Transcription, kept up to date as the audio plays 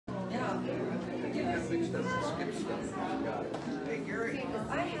mixed up and skip stuff. Got it. Hey, Gary.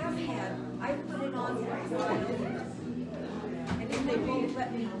 I put it on for a while, and if they won't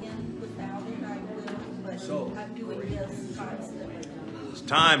let me in without it, I will, but I'm doing this constantly. It's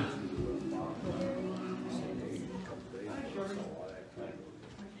time.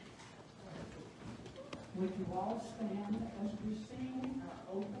 Would you all stand as we sing our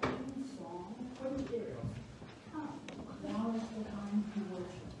opening song, which is Come, Now is the Time to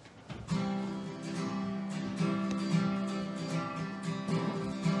Worship.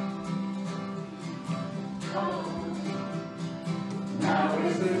 Now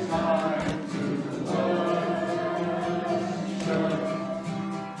is the time to worship.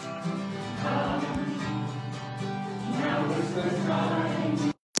 Come. Now is the time.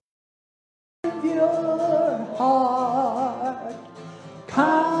 Your heart,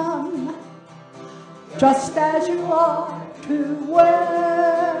 come, just as you are to worship.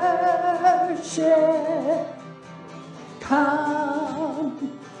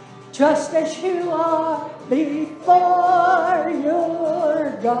 Come, just as you are before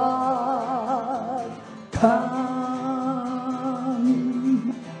your God. Come.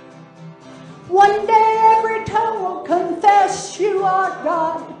 One day every tongue will confess you are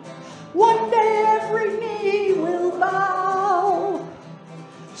God. One day every knee will bow.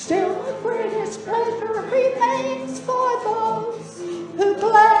 Still the greatest pleasure remains for those who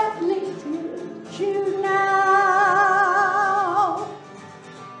gladly choose you now.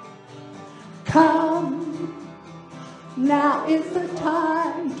 Come, now is the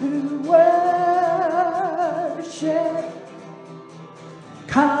time to worship.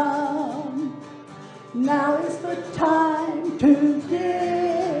 Come, now is the time to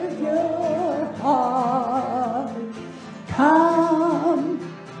give your heart. Come,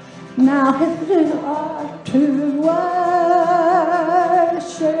 now is the hour to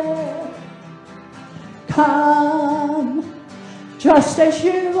worship. Come, just as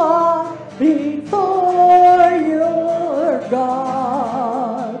you are before your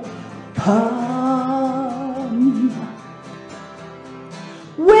God. Come.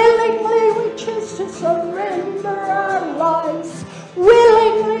 Willingly we choose to surrender our lives.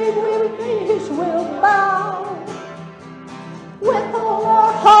 Willingly we will bow. With all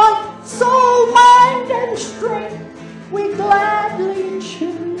our heart, soul, mind, and strength, we gladly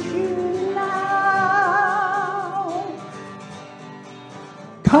choose you now.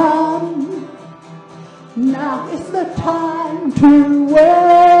 Come, now is the time to worship.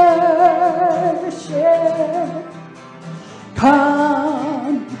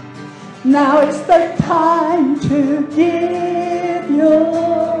 Come, now is the time to give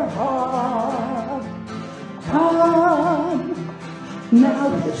your heart. Come, now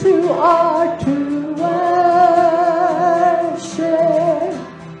that you are to worship.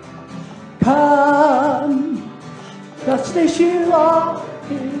 Come, just as you are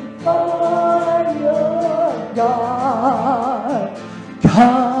before your God.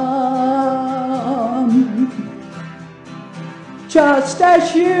 Come, just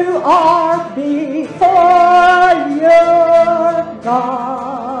as you are before your God.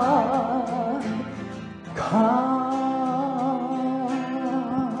 Come.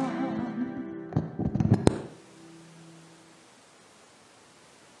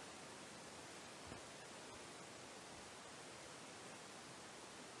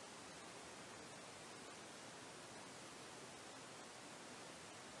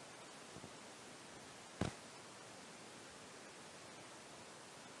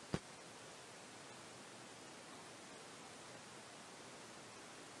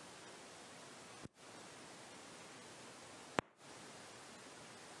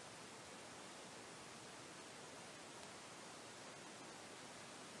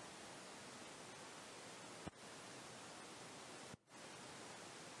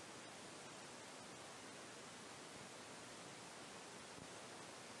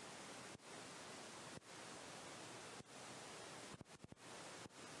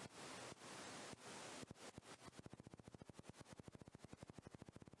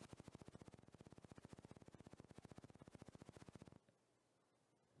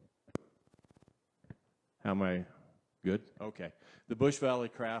 How am I good? Okay. The Bush Valley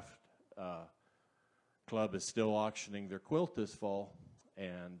Craft Club is still auctioning their quilt this fall,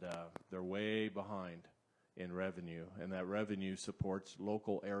 and they're way behind in revenue, and that revenue supports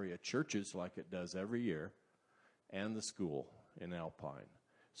local area churches like it does every year, and the school in Alpine.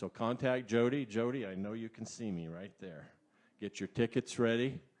 So contact Jody. Jody, I know you can see me right there. Get your tickets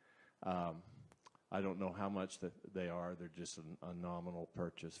ready. I don't know how much they are. They're just a nominal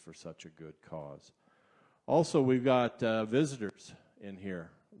purchase for such a good cause. Also, we've got visitors in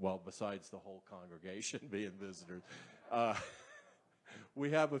here well, besides the whole congregation being visitors.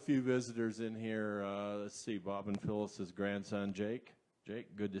 We have a few visitors in here. Let's see, Bob and Phyllis's grandson, Jake.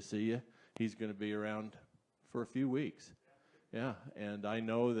 Jake, good to see you. He's going to be around for a few weeks. Yeah, and I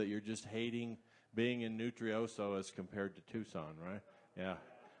know that you're just hating being in Nutrioso as compared to Tucson, right? Yeah,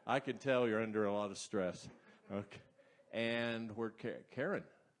 I can tell you're under a lot of stress. Okay, and we're Karen.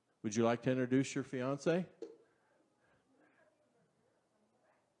 Would you like to introduce your fiance?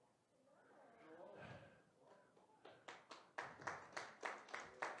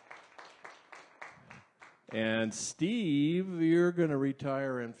 And Steve, you're going to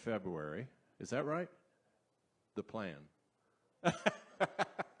retire in February. Is that right? The plan.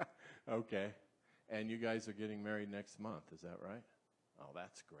 Okay. And you guys are getting married next month. Is that right? Oh,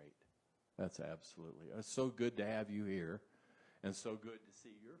 that's great. That's absolutely. It's so good to have you here. And so good to see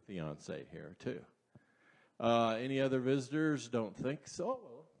your fiance here, too. Any other visitors? Don't think so.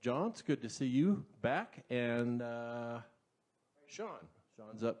 John, it's good to see you back. And Sean.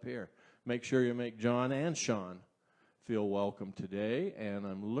 Sean's up here. Make sure you make John and Sean feel welcome today. And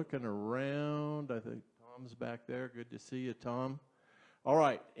I'm looking around. I think Tom's back there. Good to see you, Tom. All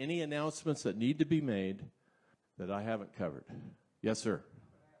right. Any announcements that need to be made that I haven't covered? Yes, sir.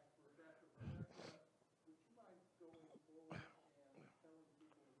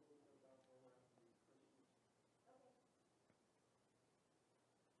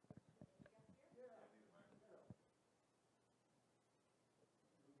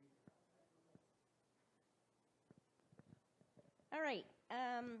 All right.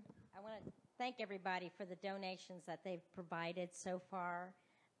 I want to thank everybody for the donations that they've provided so far.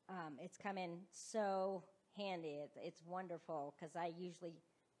 It's come in so handy. It's wonderful because I usually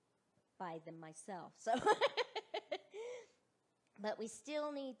buy them myself. So, but we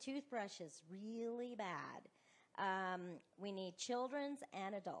still need toothbrushes really bad. We need children's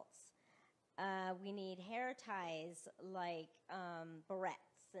and adults. We need hair ties like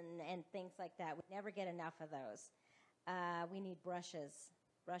barrettes and things like that. We never get enough of those. We need brushes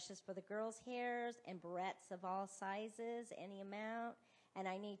for the girls' hairs and barrettes of all sizes, any amount. And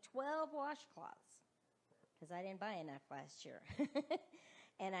I need 12 washcloths because I didn't buy enough last year.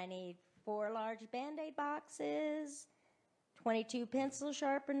 And I need 4 large Band-Aid boxes, 22 pencil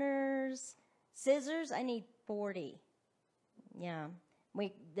sharpeners, scissors. I need 40. Yeah,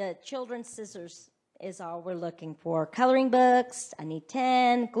 the children's scissors is all we're looking for. Coloring books, I need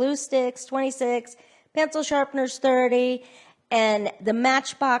 10, glue sticks, 26. Pencil sharpeners, 30, and the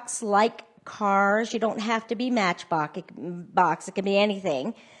Matchbox-like cars. You don't have to be Matchbox. It can be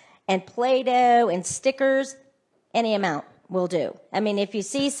anything. And Play-Doh and stickers, any amount will do. I mean, if you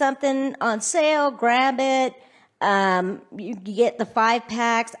see something on sale, grab it. You get the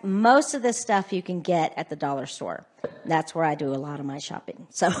 5-packs. Most of this stuff you can get at the dollar store. That's where I do a lot of my shopping.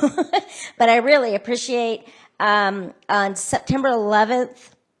 So, but I really appreciate on September 11th,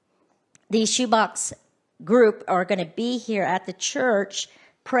 the shoebox group are going to be here at the church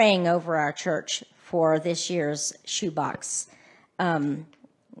praying over our church for this year's shoebox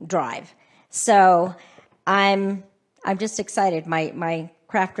drive. So I'm just excited. My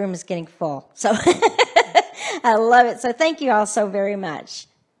craft room is getting full. So I love it. So thank you all so very much.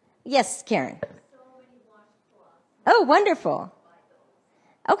 Yes, Karen. Oh, wonderful.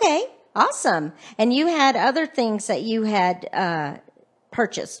 Okay, awesome. And you had other things that you had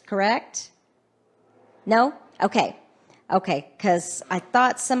purchased, correct? No? Okay. Okay, because I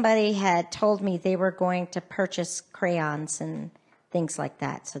thought somebody had told me they were going to purchase crayons and things like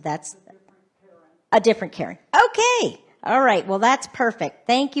that. So that's a different Karen. Okay. All right. Well, that's perfect.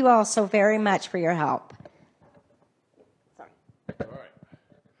 Thank you all so very much for your help. Sorry. All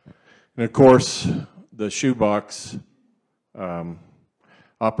right. And, of course, the shoebox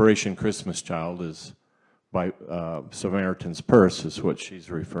Operation Christmas Child is by Samaritan's Purse is what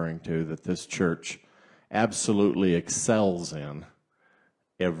she's referring to, that this church absolutely excels in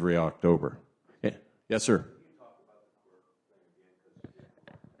every October. Yeah. Yes, sir.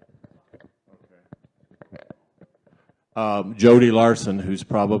 Jody Larson, who's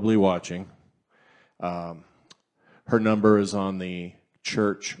probably watching, her number is on the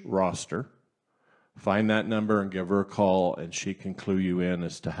church roster. Find that number and give her a call, and she can clue you in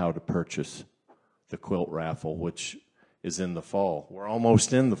as to how to purchase the quilt raffle, which is in the fall. We're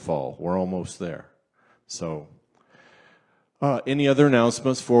almost in the fall. We're almost there. So, any other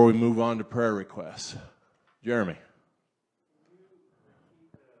announcements before we move on to prayer requests? Jeremy.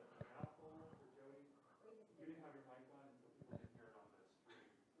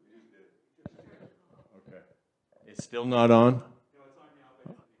 Okay. It's still not on? No, it's on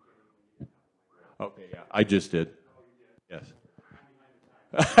now. Okay, yeah, I just did. Yes.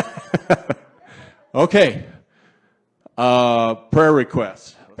 Okay. Prayer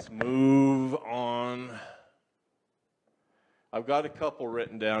requests. Let's move on. I've got a couple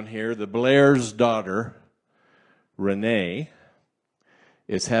written down here. The Blair's daughter, Renee,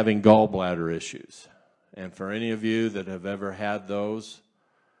 is having gallbladder issues. And for any of you that have ever had those,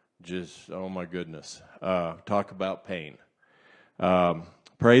 just, oh my goodness, talk about pain.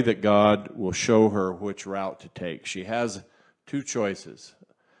 Pray that God will show her which route to take. She has two choices,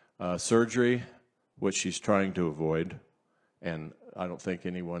 surgery, which she's trying to avoid, and I don't think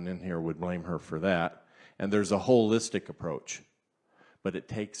anyone in here would blame her for that. And there's a holistic approach, but it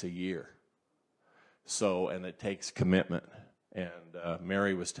takes a year. So, and it takes commitment. And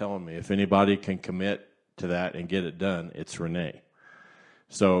Mary was telling me, if anybody can commit to that and get it done, it's Renee.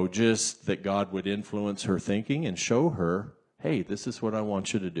 So just that God would influence her thinking and show her, hey, this is what I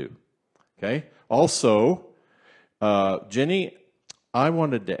want you to do. Okay? Also, Jenny, I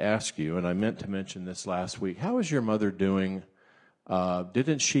wanted to ask you, and I meant to mention this last week, how is your mother doing?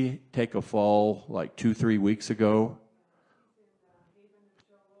 Didn't she take a fall like 2-3 weeks ago?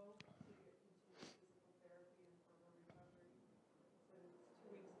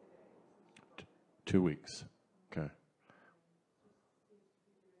 2 weeks. Okay.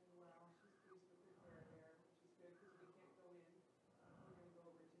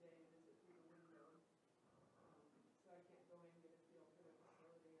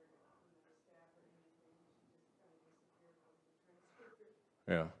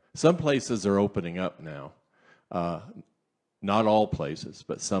 Yeah. Some places are opening up now. Not all places,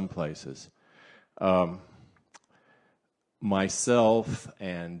 but some places. Myself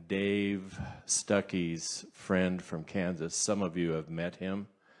and Dave Stuckey's friend from Kansas, some of you have met him.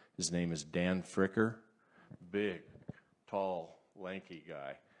 His name is Dan Fricker. Big, tall, lanky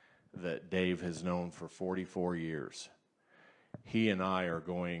guy that Dave has known for 44 years. He and I are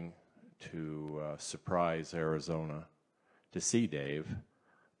going to Surprise, Arizona to see Dave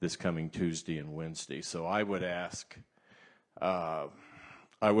this coming Tuesday and Wednesday. So I would ask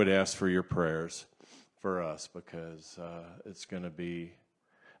for your prayers for us, because it's going to be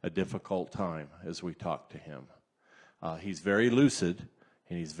a difficult time as we talk to him. He's very lucid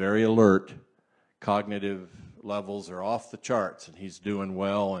and he's very alert. Cognitive levels are off the charts and he's doing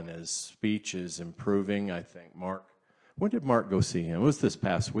well, and his speech is improving. I think Mark, when did Mark go see him? It was this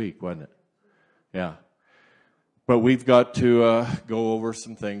past week, wasn't it? Yeah. But we've got to go over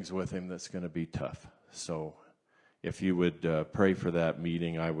some things with him that's going to be tough. So if you would pray for that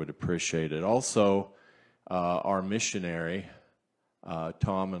meeting, I would appreciate it. Also, our missionary,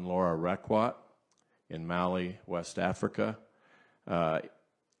 Tom and Laura Rekwat in Mali, West Africa,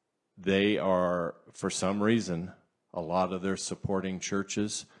 they are, for some reason, a lot of their supporting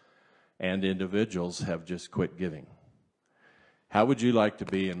churches and individuals have just quit giving. How would you like to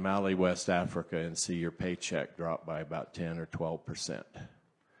be in Mali, West Africa, and see your paycheck drop by about 10 or 12%?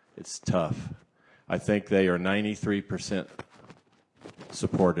 It's tough. I think they are 93%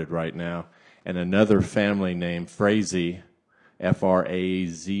 supported right now. And another family named Frazee,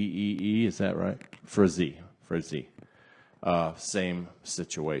 F-R-A-Z-E-E, is that right? Frazee. Same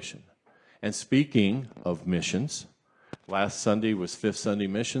situation. And speaking of missions, last Sunday was Fifth Sunday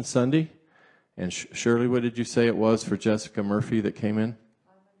Mission Sunday. And Shirley, what did you say it was for Jessica Murphy that came in?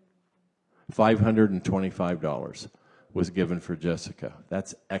 $525 was given for Jessica.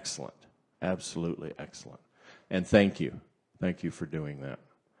 That's excellent. Absolutely excellent. And thank you. Thank you for doing that.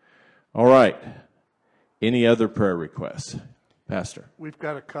 All right. Any other prayer requests? Pastor. We've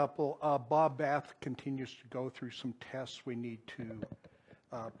got a couple. Bob Bath continues to go through some tests. We need to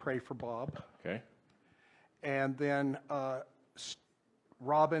pray for Bob. Okay. And then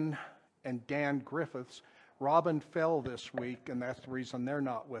Robin and Dan Griffiths. Robin fell this week, and that's the reason they're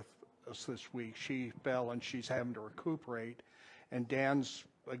not with us this week. She fell, and she's having to recuperate. And Dan's,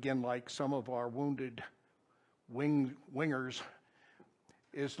 again, like some of our wounded wingers,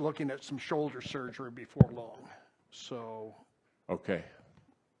 is looking at some shoulder surgery before long. So okay,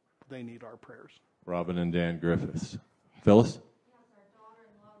 they need our prayers. Robin and Dan Griffiths. Phyllis? Yes, our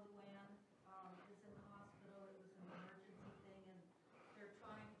daughter-in-law, Luann, is in the hospital. It was an emergency thing, and they're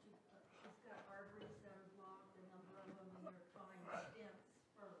trying to, she's got arteries that are blocked, a number of them, and they're trying stents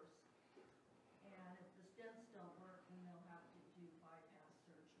first. And if the stents don't work, then they'll have to do bypass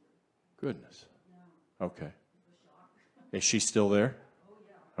surgery. Goodness. Yeah. Okay. It's a shock. Is she still there? Oh,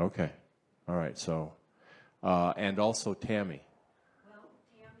 yeah. Okay. All right. So, and also Tammy. Well,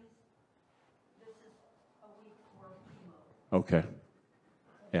 Tammy's, this is a week for chemo. Okay.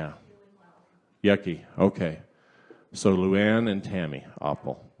 Yeah. Feeling well. Yucky. Okay. So Luann and Tammy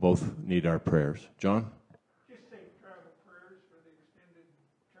Oppel both need our prayers. John? Just say travel prayers for the extended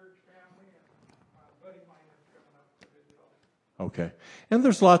church family and Okay. And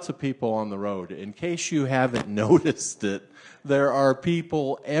there's lots of people on the road. In case you haven't noticed it, there are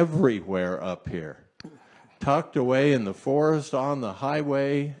people everywhere up here. Tucked away in the forest, on the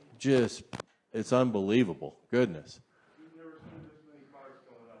highway, just, it's unbelievable. Goodness. You've never seen this many cars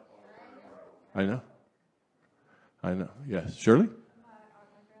going up on the road. I know. Yes. Shirley? My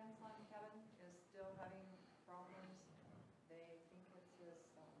grandson Kevin is still having problems. They think it's his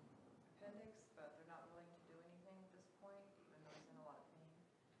appendix, but they're not willing to do anything at this point, even though he's in a lot of pain.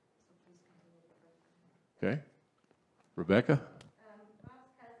 So please continue to pray for him. Okay. Rebecca?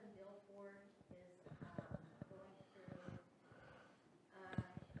 Bob's cousin Bill Ford is going through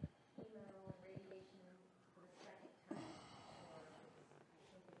chemo and radiation for the second time.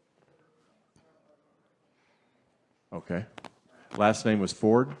 Okay. Last name was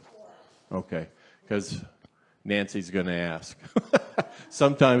Ford? Okay. Because Nancy's going to ask.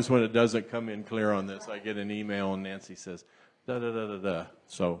 Sometimes when it doesn't come in clear on this, I get an email and Nancy says, da-da-da-da-da.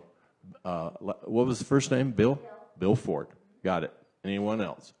 So what was the first name? Bill? Bill Ford. Got it. Anyone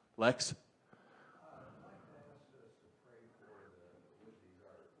else? Lex?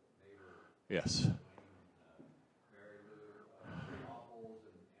 Yes.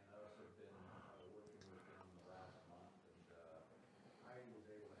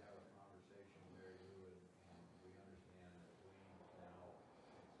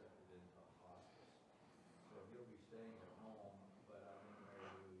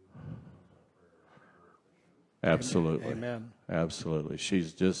 Absolutely. Amen. Absolutely.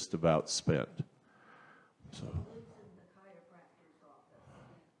 She's just about spent. So.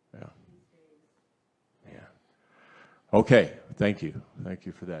 Yeah. Yeah. Okay. Thank you. Thank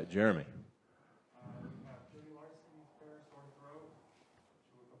you for that. Jeremy. Jody Larson needs fair sore throat.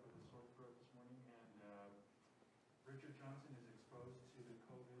 She woke up with a sore throat this morning, and Richard Johnson is exposed to the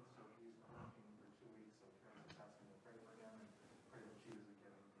COVID, so he's quarantined for 2 weeks. So Karen's just asking to pray for him and pray that she doesn't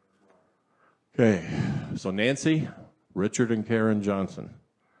get anything as well. Okay. So Nancy, Richard, and Karen Johnson,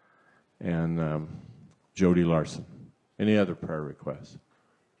 and Jody Larson. Any other prayer requests?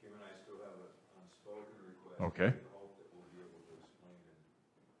 Kim and I still have an unspoken request. Okay. We hope that we'll be able to explain in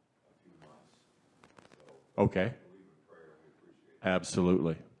a few months. So, Okay. believe in prayer. We appreciate it.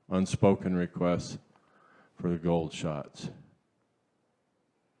 Absolutely. Unspoken requests for the gold shots.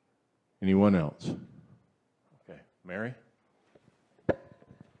 Anyone else? Okay. Mary?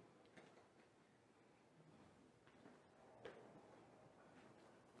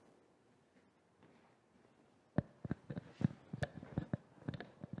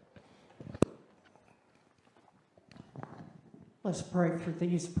 Let's pray for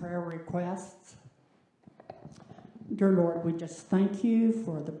these prayer requests. Dear Lord, we just thank you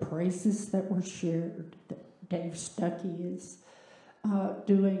for the praises that were shared. Dave Stuckey is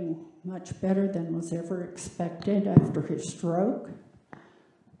doing much better than was ever expected after his stroke.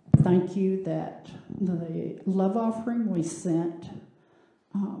 Thank you that the love offering we sent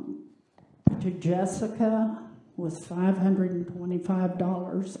to Jessica was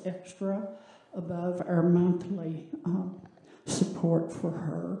 $525 extra above our monthly support for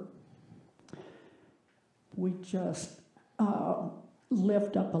her. We just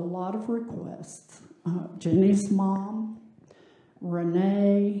lift up a lot of requests. Jenny's mom,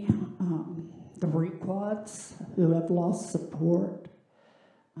 Renee, the Requads who have lost support,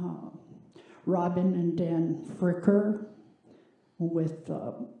 Robin and Dan Fricker with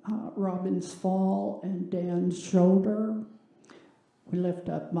Robin's fall and Dan's shoulder. We lift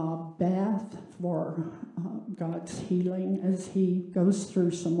up Bob Bath for God's healing as he goes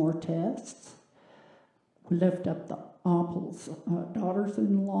through some more tests. We lift up the Apples'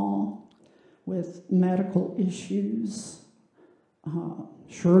 daughters-in-law with medical issues.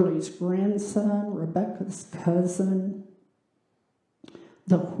 Shirley's grandson, Rebecca's cousin,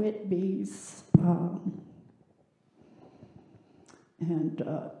 the Whitbys, and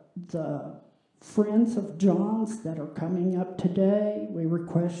the friends of John's that are coming up today. We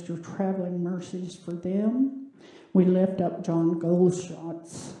request your traveling mercies for them. We lift up John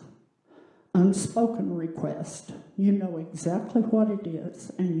Goldshot's unspoken request. You know exactly what it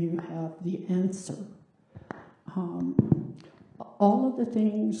is, and you have the answer. All of the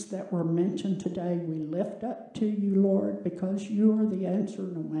things that were mentioned today, we lift up to you, Lord, because you are the answer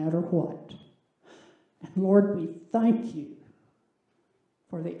no matter what. And Lord, we thank you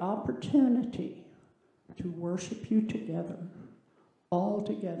for the opportunity to worship you together, all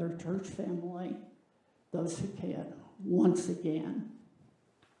together, church family, those who can, once again.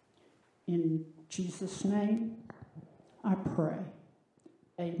 In Jesus' name, I pray.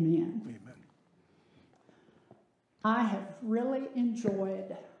 Amen. Amen. I have really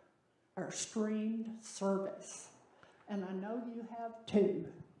enjoyed our streamed service and I know you have too.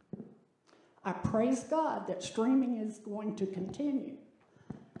 I praise God that streaming is going to continue,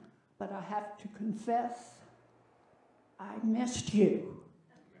 but I have to confess, I missed you.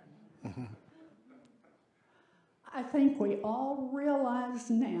 I think we all realize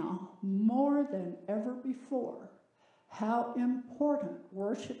now, more than ever before, how important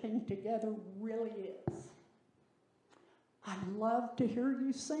worshiping together really is. I love to hear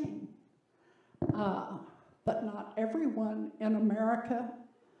you sing, but not everyone in America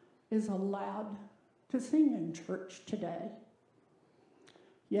is allowed to sing in church today.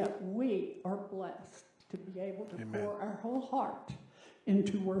 Yet we are blessed to be able to pour our whole heart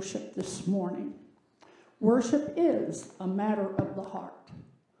into worship this morning. Worship is a matter of the heart.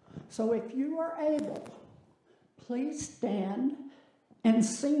 So if you are able, please stand and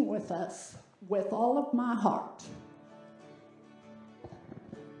sing with us, With All of My Heart.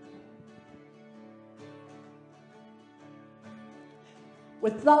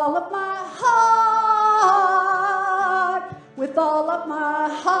 With all of my heart, with all of my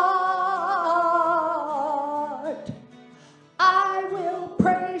heart, I will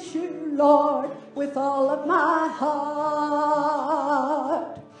praise you, Lord, with all of my heart,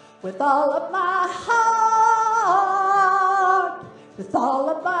 with all of my heart, with all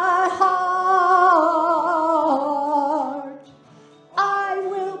of my heart. I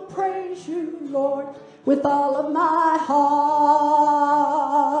will praise you, Lord, with all of my heart.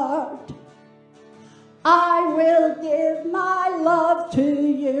 I will give my love to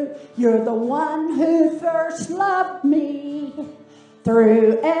you. You're the one who first loved me.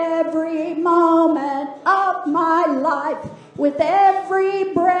 Through every moment of my life, with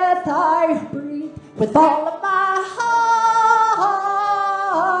every breath I breathe, with all of my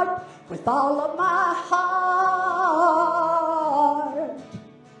heart, with all of my heart,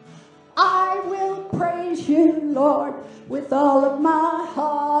 I will praise you, Lord, with all of my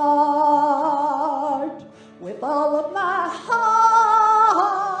heart, with all of my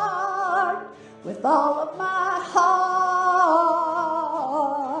heart, with all of my heart.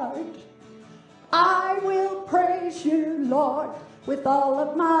 I will praise you, Lord, with all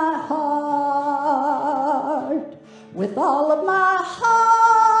of my heart, with all of my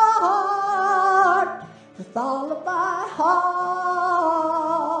heart, with all of my heart.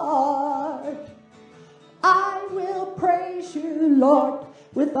 I will praise you, Lord,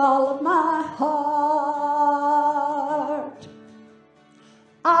 with all of my heart.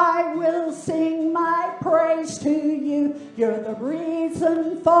 I will sing my praise to you. You're the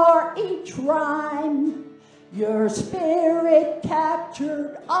reason for each rhyme. Your spirit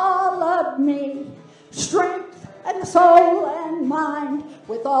captured all of me, strength and soul and mind,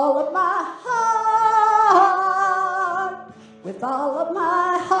 with all of my heart, with all of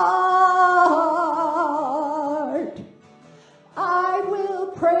my heart. I will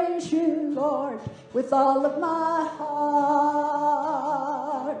praise you, Lord, with all of my heart,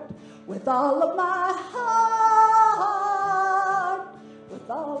 with all of my heart, with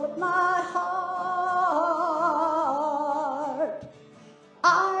all of my heart.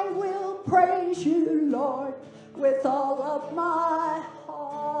 I will praise you, Lord, with all of my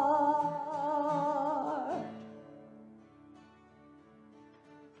heart.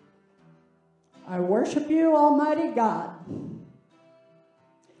 I worship you, Almighty God.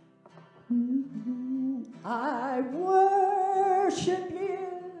 I worship you,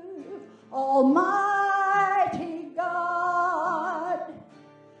 Almighty God.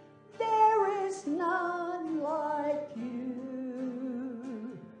 There is none like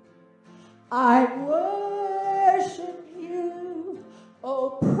you. I worship you,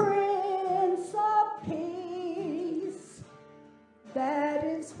 O Prince of Peace. That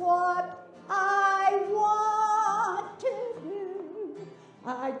is what I want to do.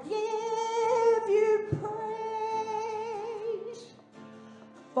 I give you praise,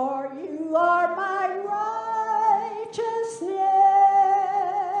 for you are my righteousness.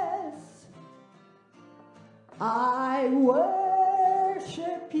 I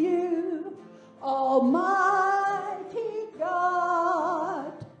worship you, Almighty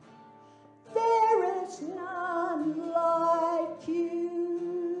God. There is none like you.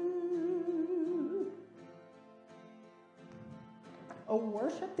 Oh,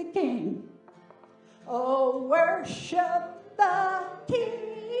 worship the King. Oh, worship the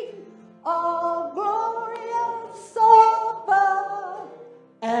King. All glorious above,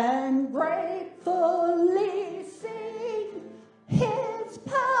 and gratefully sing His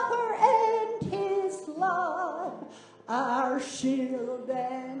power and His love. Our shield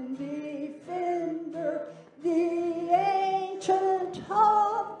and defender, the Ancient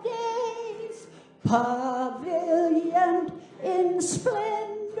of Days, pavilion in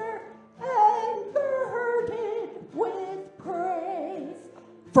splendor and girded with praise.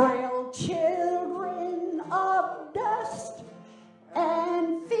 Frail children of dust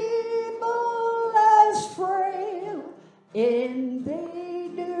and feeble as frail, in thee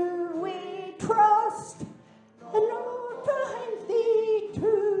do we trust, and nor find thee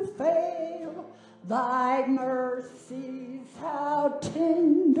to fail. Thy mercies, how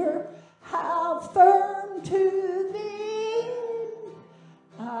tender, how firm to the end.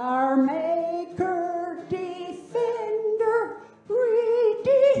 Our Maker, Defender,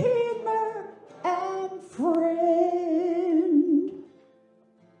 Redeemer, and Friend.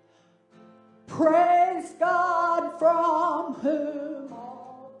 Praise God from whom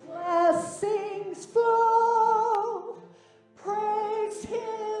all blessings flow. Praise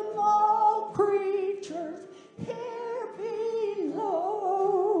Him, all creatures here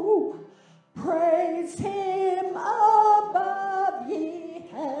below. Praise Him above, ye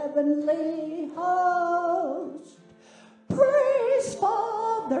heavenly host. Praise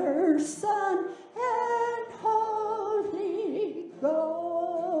Father, Son, and Holy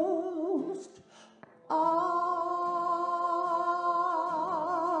Ghost. Amen.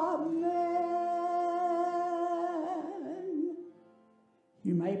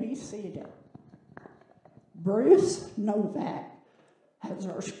 You may be seated. Bruce Novak has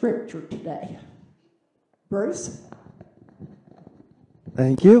our scripture today. Bruce?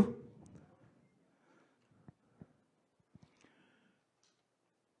 Thank you.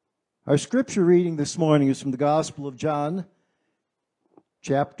 Our scripture reading this morning is from the Gospel of John,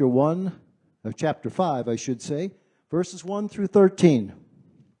 chapter 5, I should say, verses 1 through 13.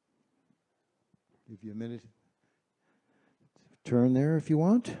 Give you a minute. Turn there if you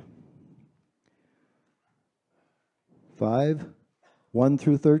want. 5, 1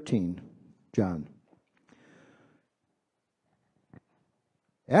 through 13, John.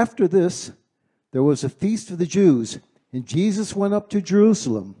 After this, there was a feast of the Jews, and Jesus went up to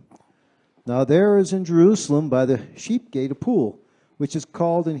Jerusalem. Now there is in Jerusalem by the sheep gate a pool, which is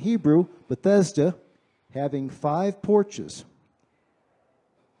called in Hebrew Bethesda, having 5 porches.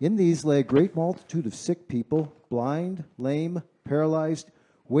 In these lay a great multitude of sick people, blind, lame, paralyzed,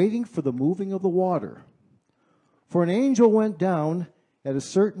 waiting for the moving of the water. For an angel went down at a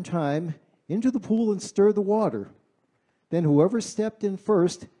certain time into the pool and stirred the water. Then whoever stepped in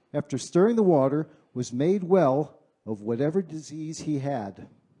first, after stirring the water, was made well of whatever disease he had.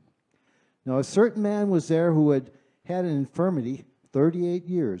 Now a certain man was there who had had an infirmity 38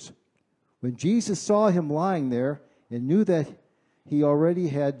 years. When Jesus saw him lying there and knew that he already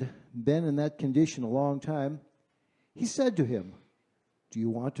had been in that condition a long time, he said to him, "Do you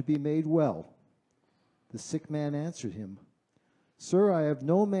want to be made well?" The sick man answered him, "Sir, I have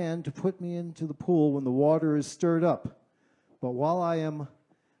no man to put me into the pool when the water is stirred up. But while I am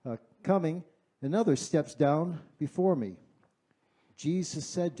coming, another steps down before me." Jesus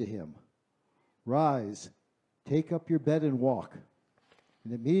said to him, "Rise, take up your bed and walk."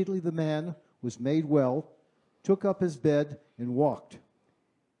 And immediately the man was made well, took up his bed and walked.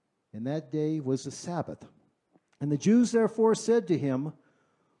 And that day was the Sabbath. And the Jews therefore said to him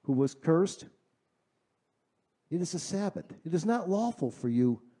who was cursed, "It is a Sabbath. It is not lawful for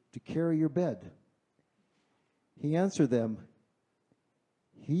you to carry your bed." He answered them,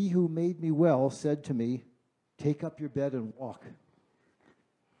 "He who made me well said to me, 'Take up your bed and walk.'"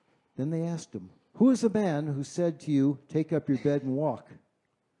 Then they asked him, "Who is the man who said to you, 'Take up your bed and walk'?"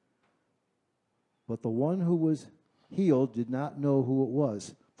 But the one who was healed did not know who it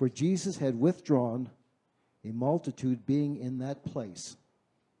was, for Jesus had withdrawn, a multitude being in that place.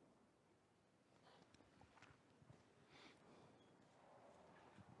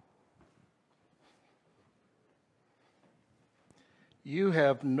 You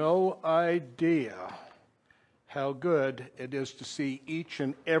have no idea how good it is to see each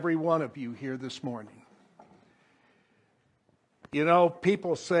and every one of you here this morning. You know,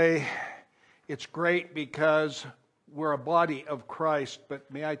 people say it's great because we're a body of Christ, but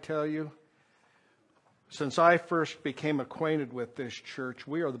may I tell you, since I first became acquainted with this church,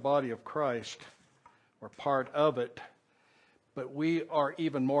 we are the body of Christ. We're part of it, but we are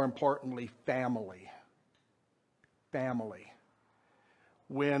even more importantly family. Family.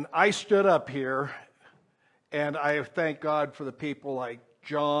 When I stood up here, and I thank God for the people like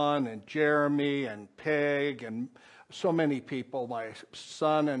John and Jeremy and Peg and so many people, my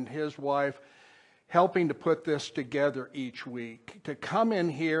son and his wife, helping to put this together each week, to come in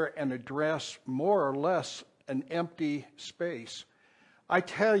here and address more or less an empty space. I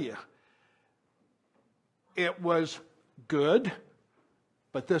tell you, it was good,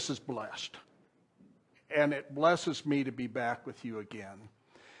 but this is blessed. and it blesses me to be back with you again.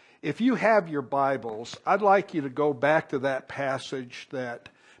 If you have your Bibles, I'd like you to go back to that passage that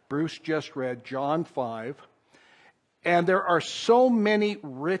Bruce just read, John 5. And there are so many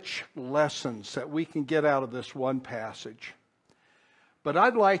rich lessons that we can get out of this one passage. But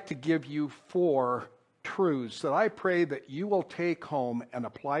I'd like to give you 4 truths that I pray that you will take home and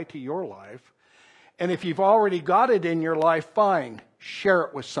apply to your life. And if you've already got it in your life, fine, share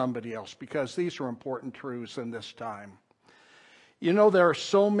it with somebody else, because these are important truths in this time. You know, there are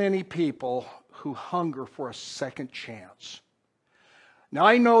so many people who hunger for a second chance. Now,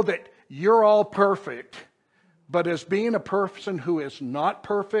 I know that you're all perfect, but as being a person who is not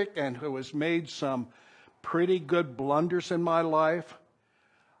perfect and who has made some pretty good blunders in my life,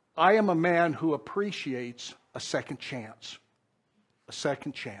 I am a man who appreciates a second chance. A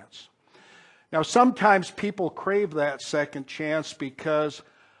second chance. Now, sometimes people crave that second chance because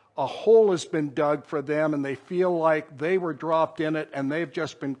a hole has been dug for them and they feel like they were dropped in it and they've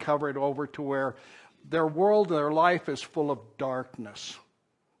just been covered over to where their world, their life is full of darkness.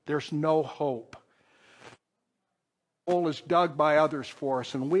 There's no hope. The hole is dug by others for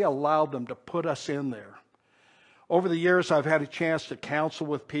us, and we allow them to put us in there. Over the years, I've had a chance to counsel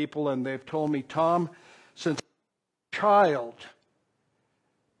with people, and they've told me, Tom, since a child,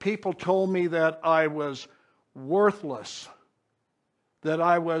 people told me that I was worthless, that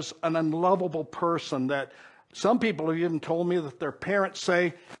I was an unlovable person, that some people have even told me that their parents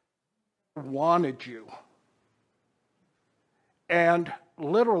say, wanted you. And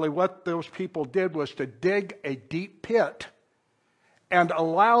literally what those people did was to dig a deep pit and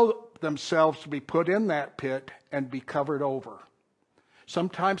allow themselves to be put in that pit and be covered over.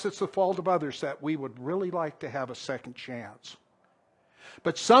 Sometimes it's the fault of others that we would really like to have a second chance.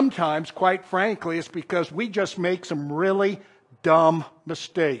 But sometimes, quite frankly, it's because we just make some really dumb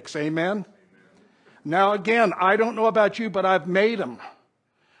mistakes. Amen? Now again, I don't know about you, but I've made them.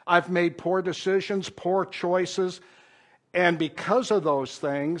 I've made poor decisions, poor choices, and because of those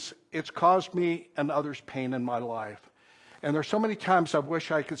things, it's caused me and others pain in my life. And there's so many times I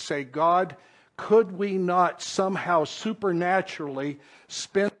wish I could say, God, could we not somehow supernaturally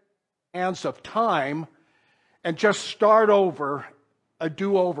spend hands of time and just start over, a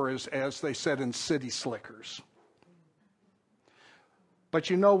do-over, as they said in City Slickers. But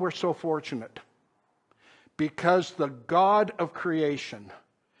you know, we're so fortunate because the God of creation,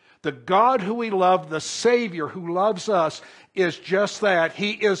 the God who we love, the Savior who loves us, is just that.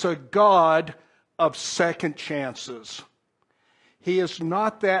 He is a God of second chances. He is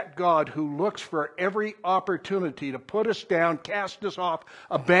not that God who looks for every opportunity to put us down, cast us off,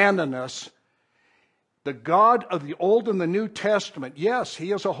 abandon us. The God of the Old and the New Testament, yes,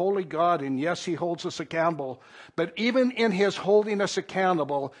 He is a holy God, and yes, He holds us accountable. But even in His holding us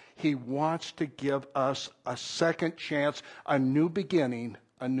accountable, He wants to give us a second chance, a new beginning,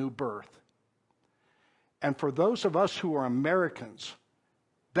 a new birth. And for those of us who are Americans,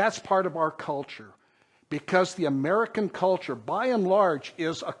 that's part of our culture. Because the American culture, by and large,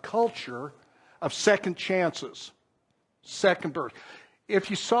 is a culture of second chances, second birth. If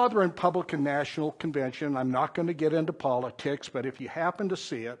you saw the Republican National Convention, I'm not going to get into politics, but if you happen to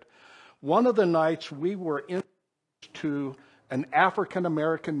see it, one of the nights we were introduced to an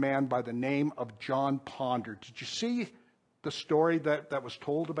African-American man by the name of John Ponder. Did you see the story that was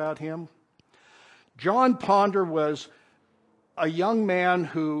told about him? John Ponder was a young man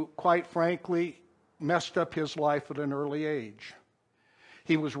who, quite frankly, messed up his life at an early age.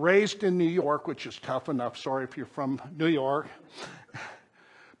 He was raised in New York, which is tough enough. Sorry if you're from New York.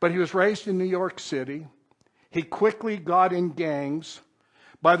 But he was raised in New York City. He quickly got in gangs.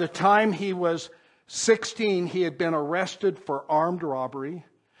 By the time he was 16, he had been arrested for armed robbery.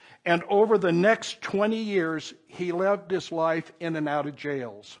 And over the next 20 years, he lived his life in and out of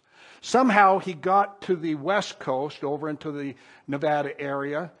jails. Somehow he got to the West Coast, over into the Nevada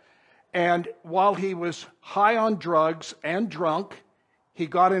area. And while he was high on drugs and drunk, he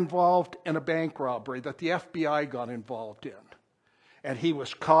got involved in a bank robbery that the FBI got involved in. And he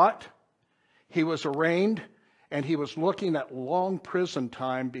was caught, he was arraigned, and he was looking at long prison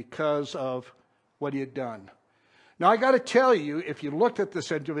time because of what he had done. Now, I got to tell you, if you looked at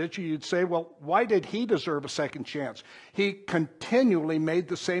this individual, you'd say, well, why did he deserve a second chance? He continually made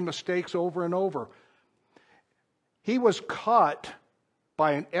the same mistakes over and over. He was caught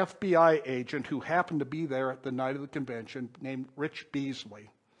by an FBI agent who happened to be there at the night of the convention named Rich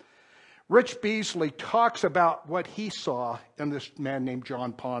Beasley. Rich Beasley talks about what he saw in this man named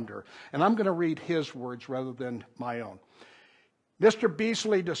John Ponder. And I'm going to read his words rather than my own. Mr.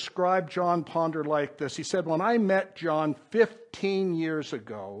 Beasley described John Ponder like this. He said, when I met John 15 years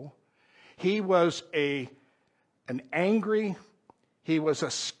ago, He was an angry, he was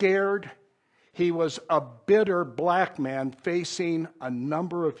a scared, he was a bitter black man facing a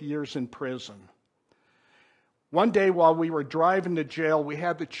number of years in prison. One day while we were driving to jail, we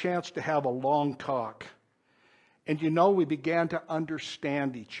had the chance to have a long talk. And we began to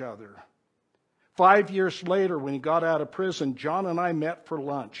understand each other. 5 years later, when he got out of prison, John and I met for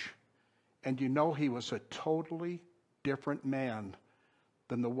lunch. And he was a totally different man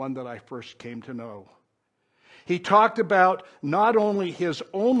than the one that I first came to know. He talked about not only his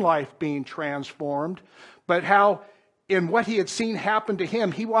own life being transformed, but how in what he had seen happen to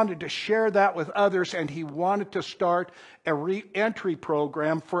him, he wanted to share that with others, and he wanted to start a re-entry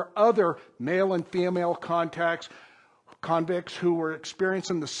program for other male and female convicts who were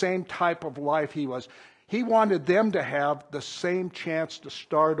experiencing the same type of life he was. He wanted them to have the same chance to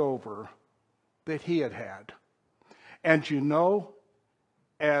start over that he had had. And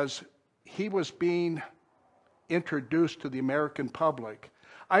as he was being introduced to the American public,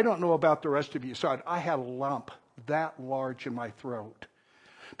 I don't know about the rest of you, so I had a lump that large in my throat.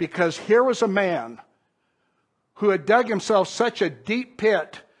 Because here was a man who had dug himself such a deep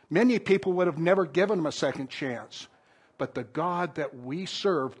pit, many people would have never given him a second chance. But the God that we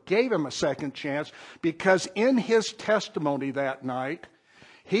serve gave him a second chance, because in his testimony that night,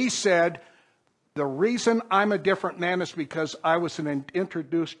 he said, the reason I'm a different man is because I was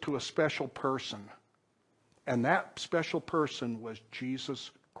introduced to a special person. And that special person was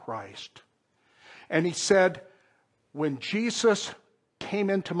Jesus Christ. And he said, when Jesus came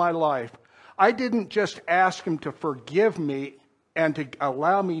into my life, I didn't just ask him to forgive me and to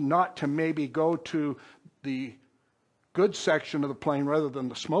allow me not to maybe go to the good section of the plane rather than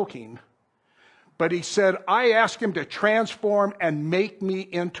the smoking. But he said, I asked him to transform and make me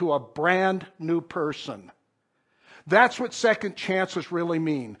into a brand new person. That's what second chances really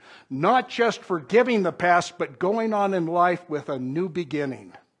mean. Not just forgiving the past, but going on in life with a new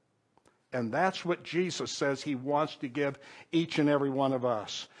beginning. And that's what Jesus says he wants to give each and every one of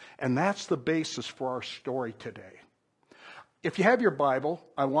us. And that's the basis for our story today. If you have your Bible,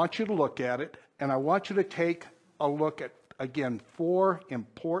 I want you to look at it, and I want you to take a look at, again, 4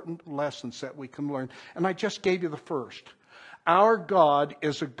 important lessons that we can learn. And I just gave you the first. Our God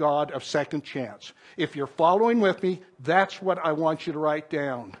is a God of second chance. If you're following with me, that's what I want you to write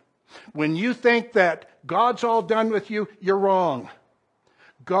down. When you think that God's all done with you, you're wrong.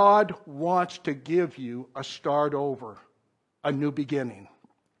 God wants to give you a start over, a new beginning.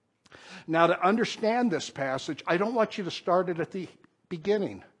 Now, to understand this passage, I don't want you to start it at the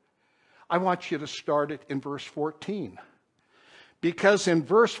beginning. I want you to start it in verse 14. Because in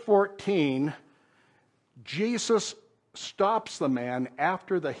verse 14, Jesus stops the man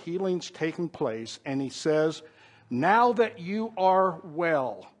after the healing's taken place, and he says, now that you are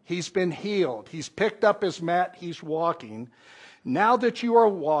well, he's been healed, he's picked up his mat, he's walking. Now that you are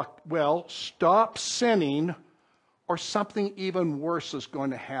well, stop sinning, or something even worse is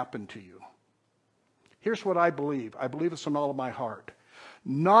going to happen to you. Here's what I believe. I believe this in all of my heart.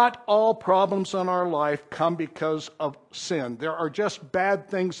 Not all problems in our life come because of sin. There are just bad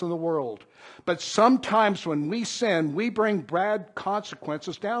things in the world. But sometimes when we sin, we bring bad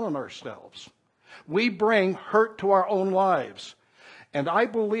consequences down on ourselves. We bring hurt to our own lives. And I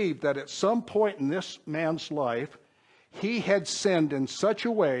believe that at some point in this man's life, he had sinned in such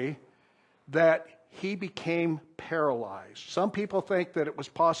a way that he became paralyzed. Some people think that it was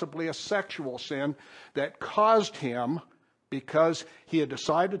possibly a sexual sin that caused him, because he had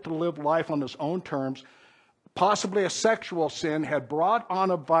decided to live life on his own terms, possibly a sexual sin had brought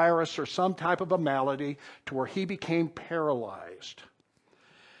on a virus or some type of a malady to where he became paralyzed.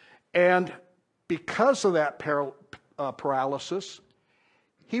 And because of that paralysis,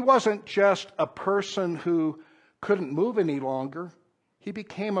 he wasn't just a person who couldn't move any longer. He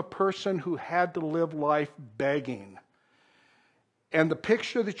became a person who had to live life begging. And the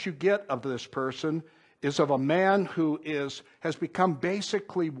picture that you get of this person is of a man who has become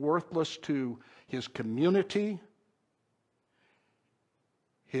basically worthless to his community,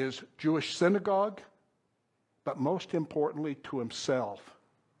 his Jewish synagogue, but most importantly to himself.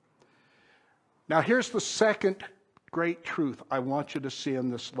 Now here's the second great truth I want you to see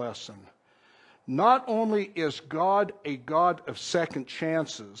in this lesson. Not only is God a God of second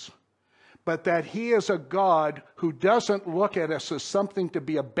chances, but that he is a God who doesn't look at us as something to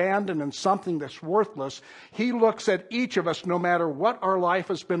be abandoned and something that's worthless. He looks at each of us, no matter what our life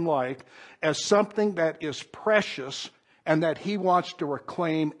has been like, as something that is precious and that he wants to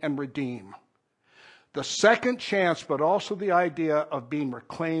reclaim and redeem. The second chance, but also the idea of being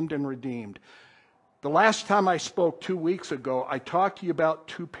reclaimed and redeemed. The last time I spoke 2 weeks ago, I talked to you about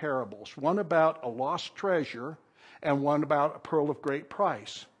two parables. One about a lost treasure and one about a pearl of great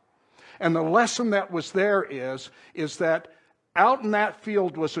price. And the lesson that was there is that out in that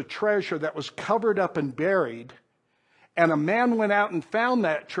field was a treasure that was covered up and buried. And a man went out and found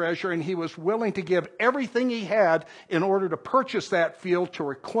that treasure, and he was willing to give everything he had in order to purchase that field to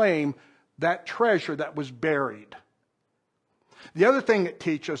reclaim that treasure that was buried. The other thing it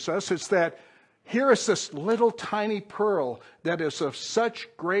teaches us is that here is this little tiny pearl that is of such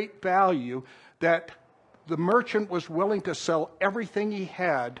great value that the merchant was willing to sell everything he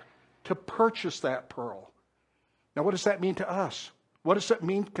had to purchase that pearl. Now, what does that mean to us? What does it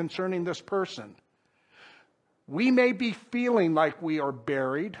mean concerning this person? We may be feeling like we are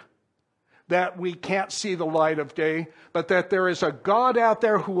buried, that we can't see the light of day, but that there is a God out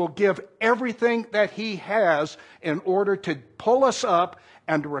there who will give everything that He has in order to pull us up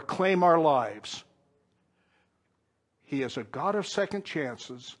and to reclaim our lives. He is a God of second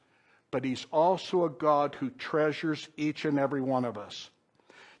chances, but He's also a God who treasures each and every one of us.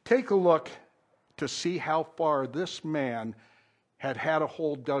 Take a look to see how far this man had a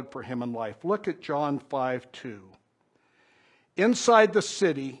hole dug for him in life. Look at John 5:2. Inside the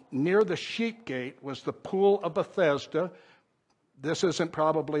city, near the sheep gate, was the pool of Bethesda. This isn't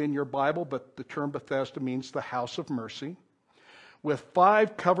probably in your Bible, but the term Bethesda means the house of mercy, with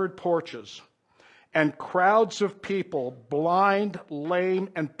 5 covered porches, and crowds of people, blind, lame,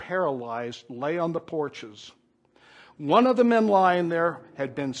 and paralyzed, lay on the porches. One of the men lying there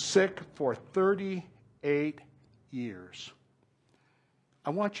had been sick for 38 years. I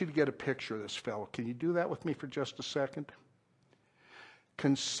want you to get a picture of this fellow. Can you do that with me for just a second?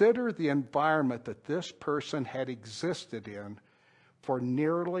 Consider the environment that this person had existed in for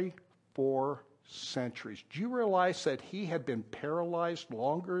nearly 4 centuries. Do you realize that he had been paralyzed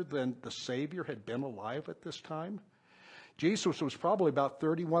longer than the Savior had been alive at this time? Jesus was probably about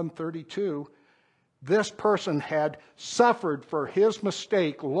 31, 32. This person had suffered for his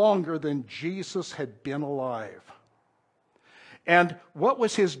mistake longer than Jesus had been alive. And what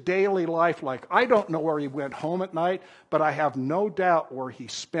was his daily life like? I don't know where he went home at night, but I have no doubt where he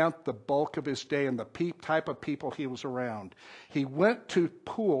spent the bulk of his day and the type of people he was around. He went to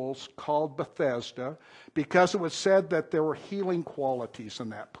pools called Bethesda because it was said that there were healing qualities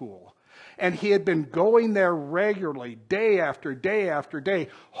in that pool. And he had been going there regularly, day after day after day,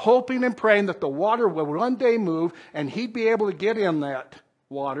 hoping and praying that the water would one day move and he'd be able to get in that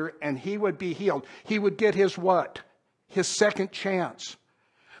water and he would be healed. He would get his what? His second chance.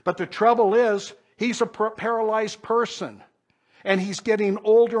 But the trouble is, he's a paralyzed person. And he's getting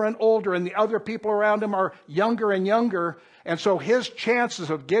older and older, and the other people around him are younger and younger. And so his chances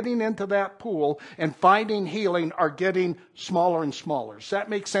of getting into that pool and finding healing are getting smaller and smaller. Does that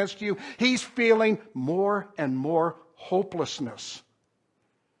make sense to you? He's feeling more and more hopelessness.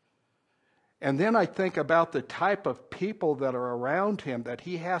 And then I think about the type of people that are around him that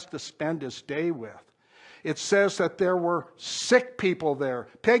he has to spend his day with. It says that there were sick people there.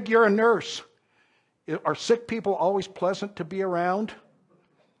 Peg, you're a nurse. Are sick people always pleasant to be around?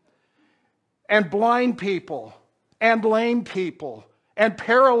 And blind people, and lame people, and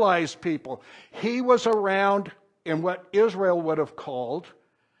paralyzed people. He was around in what Israel would have called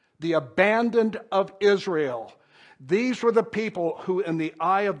the abandoned of Israel. These were the people who, in the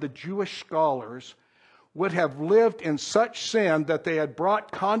eye of the Jewish scholars, would have lived in such sin that they had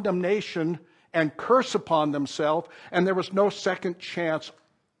brought condemnation and curse upon themselves, and there was no second chance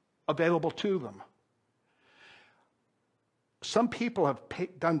available to them. Some people have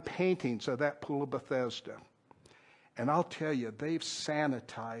done paintings of that pool of Bethesda, and I'll tell you, they've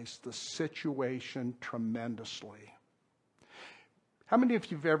sanitized the situation tremendously. How many of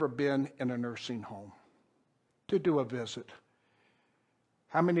you have ever been in a nursing home to do a visit?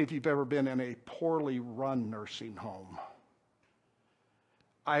 How many of you have ever been in a poorly run nursing home?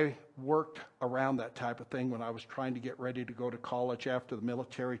 I worked around that type of thing when I was trying to get ready to go to college after the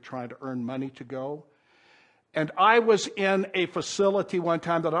military, trying to earn money to go. And I was in a facility one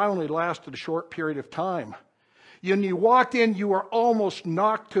time that I only lasted a short period of time. When you walked in, you were almost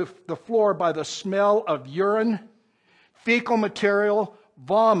knocked to the floor by the smell of urine, fecal material,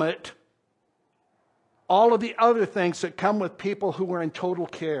 vomit, all of the other things that come with people who were in total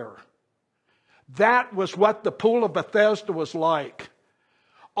care. That was what the pool of Bethesda was like.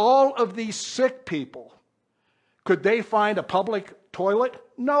 All of these sick people, could they find a public toilet?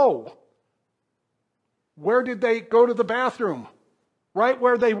 No. Where did they go to the bathroom? Right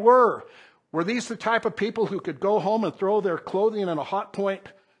where they were. Were these the type of people who could go home and throw their clothing in a hot point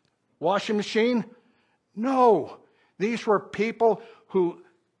washing machine? No. These were people who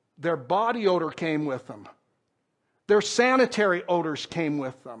Their body odor came with them. Their sanitary odors came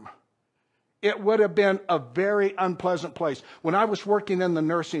with them. It would have been a very unpleasant place. When I was working in the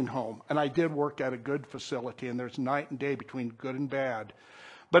nursing home, and I did work at a good facility, and there's night and day between good and bad.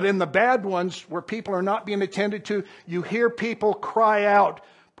 But in the bad ones, where people are not being attended to, you hear people cry out,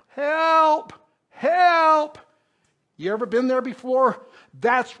 "Help! Help!" You ever been there before?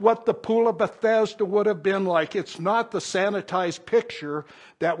 That's what the Pool of Bethesda would have been like. It's not the sanitized picture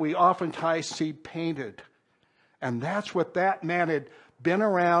that we oftentimes see painted. And that's what that man had been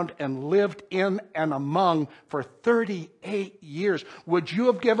around and lived in and among for 38 years. Would you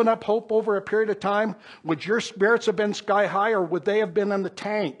have given up hope over a period of time? Would your spirits have been sky high, or would they have been in the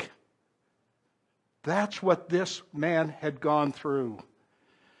tank? That's what this man had gone through.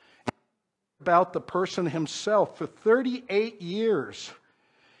 About the person himself for 38 years.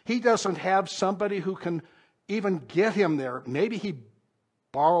 He doesn't have somebody who can even get him there. Maybe he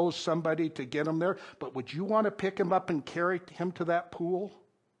borrows somebody to get him there, but would you want to pick him up and carry him to that pool?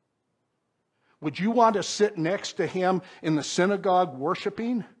 Would you want to sit next to him in the synagogue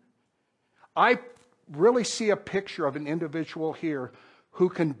worshiping? I really see a picture of an individual here who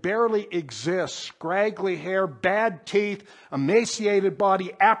can barely exist, scraggly hair, bad teeth, emaciated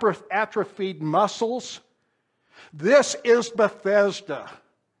body, atrophied muscles. This is Bethesda.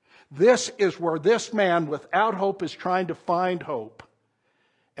 This is where this man without hope is trying to find hope.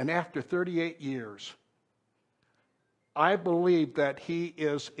 And after 38 years, I believe that he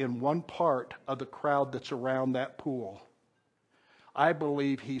is in one part of the crowd that's around that pool. I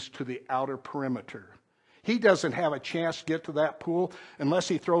believe he's to the outer perimeter. He doesn't have a chance to get to that pool unless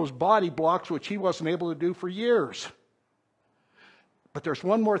he throws body blocks, which he wasn't able to do for years. But there's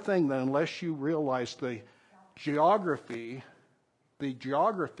one more thing that unless you realize the geography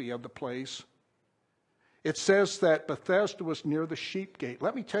of the place, it says that Bethesda was near the sheep gate.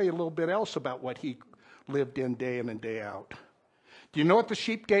 Let me tell you a little bit else about what he lived in day in and day out. Do you know what the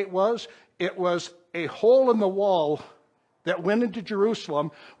sheep gate was? It was a hole in the wall that went into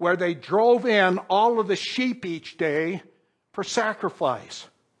Jerusalem where they drove in all of the sheep each day for sacrifice.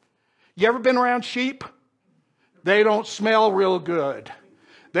 You ever been around sheep? They don't smell real good.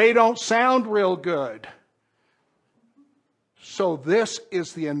 They don't sound real good. So this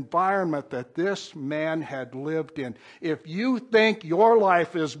is the environment that this man had lived in. If you think your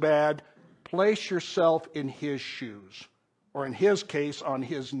life is bad, place yourself in his shoes, or in his case, on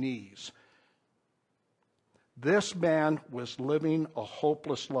his knees. This man was living a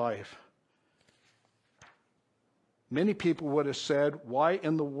hopeless life. Many people would have said, why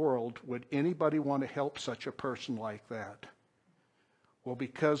in the world would anybody want to help such a person like that? Well,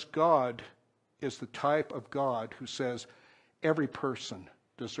 because God is the type of God who says every person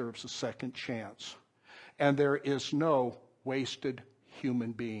deserves a second chance. And there is no wasted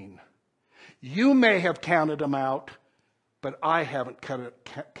human being. You may have counted them out, but I haven't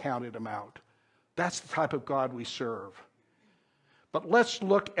counted them out. That's the type of God we serve. But let's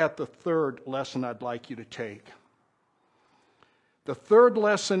look at the third lesson I'd like you to take. The third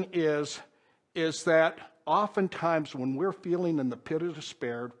lesson is that oftentimes when we're feeling in the pit of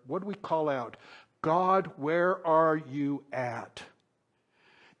despair, what do we call out? God, where are you at?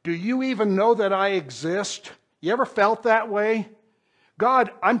 Do you even know that I exist? You ever felt that way?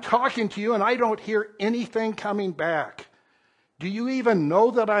 God, I'm talking to you and I don't hear anything coming back. Do you even know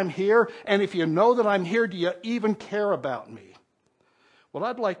that I'm here? And if you know that I'm here, do you even care about me? Well,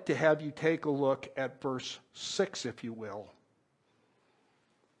 I'd like to have you take a look at verse 6, if you will.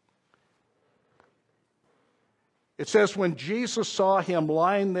 It says, when Jesus saw him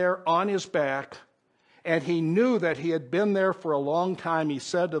lying there on his back, and he knew that he had been there for a long time, he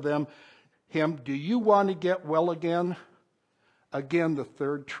said to him, do you want to get well again? Again, the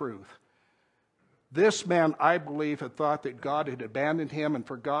third truth. This man, I believe, had thought that God had abandoned him and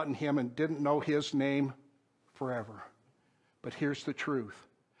forgotten him and didn't know his name forever. But here's the truth.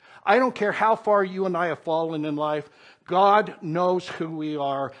 I don't care how far you and I have fallen in life. God knows who we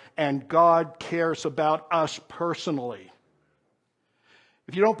are, and God cares about us personally.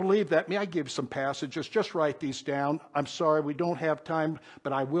 If you don't believe that, may I give some passages? Just write these down. I'm sorry, we don't have time,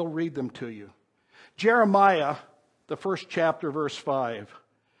 but I will read them to you. Jeremiah, the first chapter, verse 5.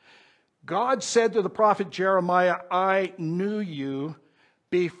 God said to the prophet Jeremiah, I knew you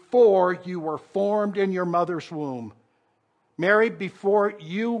before you were formed in your mother's womb. Mary, before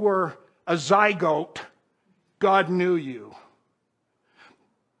you were a zygote, God knew you.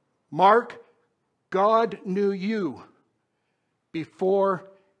 Mark, God knew you before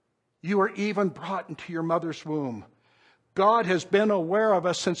you were even brought into your mother's womb. God has been aware of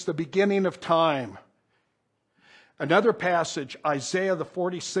us since the beginning of time. Another passage, Isaiah the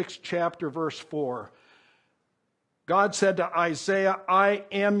 46th chapter, verse 4. God said to Isaiah, I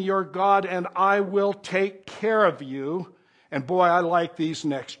am your God and I will take care of you. And boy, I like these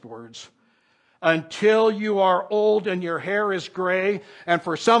next words. Until you are old and your hair is gray. And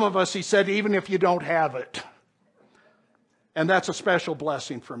for some of us, he said, even if you don't have it. And that's a special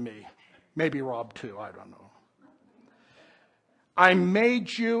blessing for me. Maybe Rob too, I don't know. I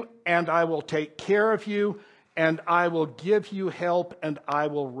made you and I will take care of you and I will give you help and I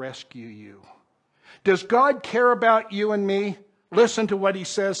will rescue you. Does God care about you and me? Listen to what he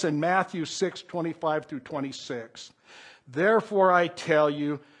says in Matthew 6:25 through 26. Therefore I tell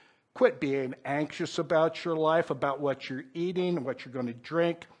you, quit being anxious about your life, about what you're eating, what you're going to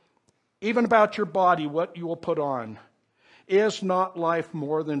drink, even about your body, what you will put on. Is not life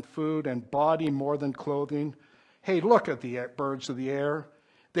more than food and body more than clothing? Hey, look at the birds of the air.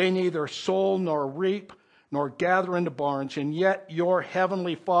 They neither sow nor reap nor gather into barns, and yet your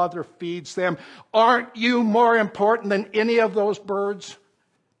heavenly Father feeds them. Aren't you more important than any of those birds?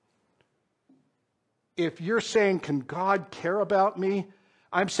 If you're saying, can God care about me?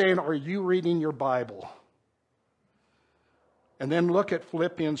 I'm saying, are you reading your Bible? And then look at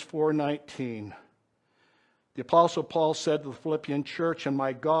Philippians 4:19. The Apostle Paul said to the Philippian church, and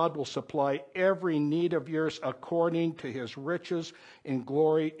my God will supply every need of yours according to his riches in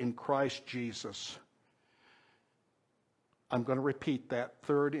glory in Christ Jesus. I'm going to repeat that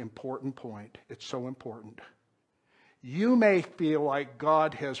third important point. It's so important. You may feel like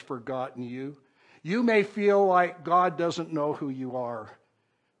God has forgotten you. You may feel like God doesn't know who you are.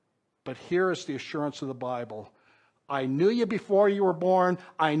 But here is the assurance of the Bible. I knew you before you were born.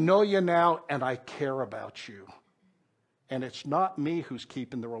 I know you now, and I care about you. And it's not me who's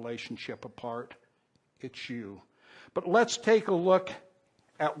keeping the relationship apart. It's you. But let's take a look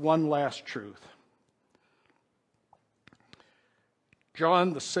at one last truth.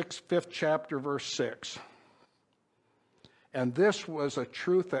 John, the 5th chapter, verse 6. And this was a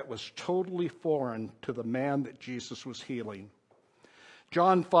truth that was totally foreign to the man that Jesus was healing.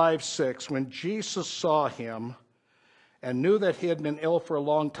 John 5:6, when Jesus saw him and knew that he had been ill for a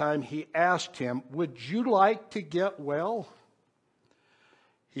long time, he asked him, would you like to get well?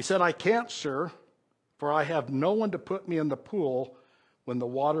 He said, I can't, sir, for I have no one to put me in the pool when the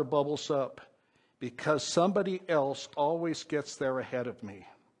water bubbles up, because somebody else always gets there ahead of me.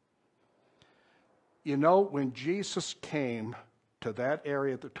 You know, when Jesus came to that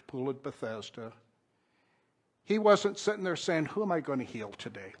area, the pool of Bethesda, he wasn't sitting there saying, who am I going to heal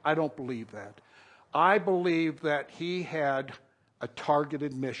today? I don't believe that. I believe that he had a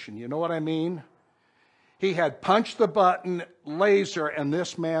targeted mission. You know what I mean? He had punched the button, laser, and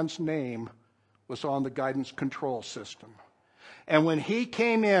this man's name was on the guidance control system. And when he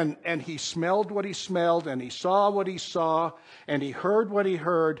came in and he smelled what he smelled and he saw what he saw and he heard what he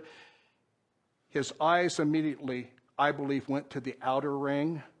heard, his eyes immediately, I believe, went to the outer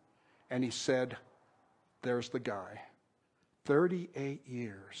ring and he said, there's the guy. 38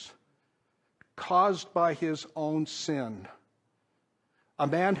 years. Caused by his own sin. A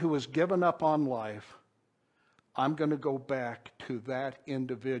man who has given up on life. I'm going to go back to that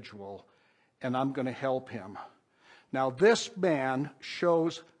individual and I'm going to help him. Now this man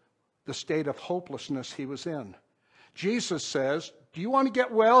shows the state of hopelessness he was in. Jesus says, do you want to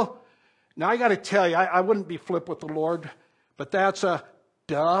get well? Now I got to tell you, I wouldn't be flip with the Lord, but that's a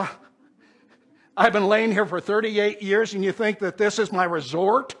duh. I've been laying here for 38 years and you think that this is my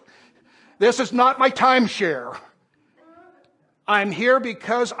resort? This is not my timeshare. I'm here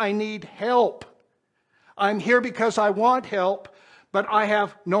because I need help. I'm here because I want help, but I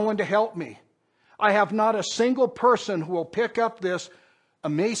have no one to help me. I have not a single person who will pick up this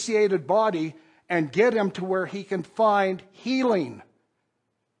emaciated body and get him to where he can find healing.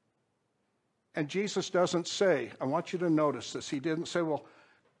 And Jesus doesn't say, I want you to notice this, he didn't say, well,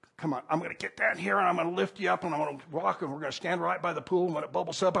 come on, I'm going to get down here and I'm going to lift you up and I'm going to walk and we're going to stand right by the pool and when it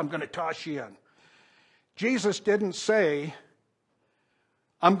bubbles up, I'm going to toss you in. Jesus didn't say,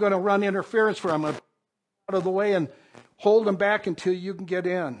 I'm going to run interference for him. I'm going to out of the way and hold him back until you can get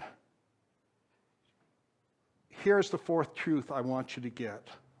in. Here's the fourth truth I want you to get.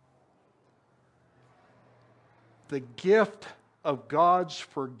 The gift of God's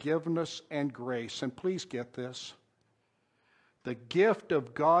forgiveness and grace, and please get this, the gift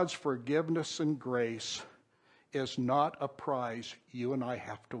of God's forgiveness and grace is not a prize you and I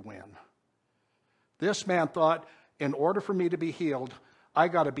have to win. This man thought, in order for me to be healed, I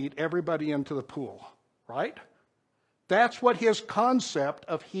got to beat everybody into the pool, right? That's what his concept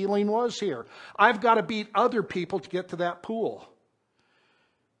of healing was here. I've got to beat other people to get to that pool.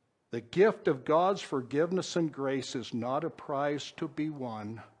 The gift of God's forgiveness and grace is not a prize to be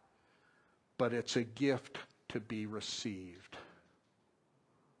won, but it's a gift to be received.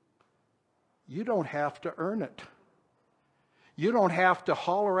 You don't have to earn it. You don't have to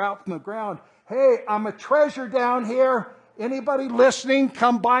holler out from the ground, "Hey, I'm a treasure down here. Anybody listening,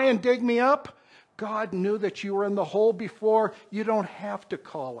 come by and dig me up." God knew that you were in the hole before. You don't have to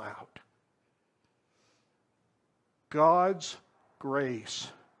call out. God's grace,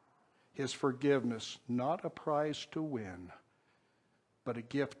 His forgiveness, not a prize to win, but a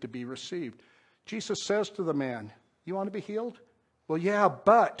gift to be received. Jesus says to the man, "You want to be healed?" "Well, yeah,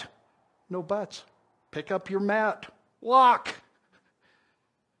 but..." No buts. "Pick up your mat. Walk."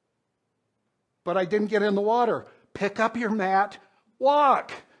 "But I didn't get in the water." "Pick up your mat.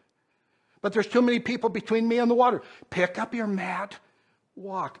 Walk." "But there's too many people between me and the water." "Pick up your mat.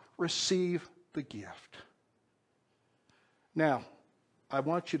 Walk." Receive the gift. Now, I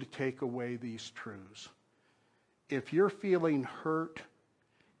want you to take away these truths. If you're feeling hurt,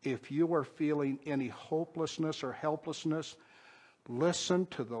 if you are feeling any hopelessness or helplessness, listen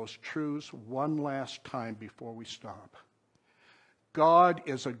to those truths one last time before we stop. God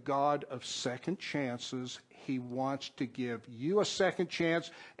is a God of second chances. He wants to give you a second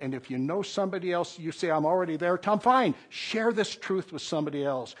chance. And if you know somebody else, you say, "I'm already there," tell them, "Fine, share this truth with somebody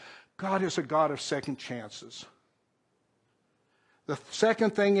else." God is a God of second chances. The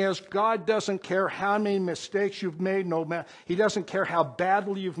second thing is, God doesn't care how many mistakes you've made. He doesn't care how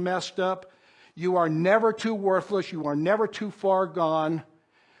badly you've messed up. You are never too worthless. You are never too far gone.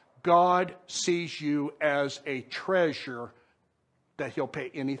 God sees you as a treasure that He'll pay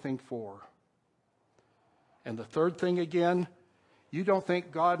anything for. And the third thing again, you don't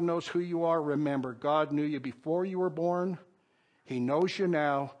think God knows who you are? Remember, God knew you before you were born. He knows you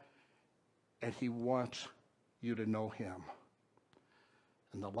now, and He wants you to know Him.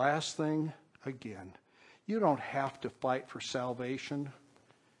 And the last thing, again, you don't have to fight for salvation.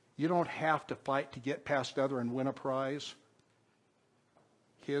 You don't have to fight to get past other and win a prize.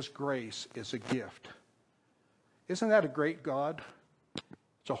 His grace is a gift. Isn't that a great God?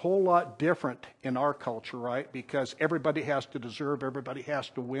 It's a whole lot different in our culture, right? Because everybody has to deserve, everybody has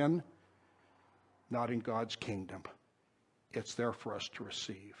to win. Not in God's kingdom. It's there for us to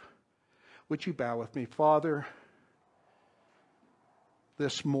receive. Would you bow with me? Father,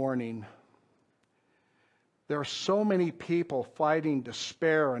 this morning, there are so many people fighting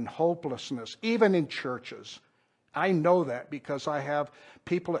despair and hopelessness, even in churches. I know that because I have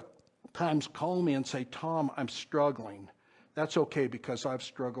people at times call me and say, "Tom, I'm struggling." That's okay because I've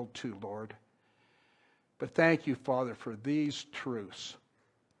struggled too, Lord. But thank you, Father, for these truths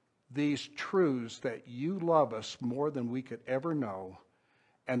that you love us more than we could ever know,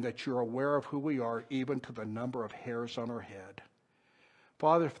 and that you're aware of who we are, even to the number of hairs on our head.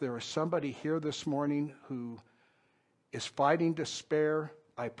 Father, if there is somebody here this morning who is fighting despair,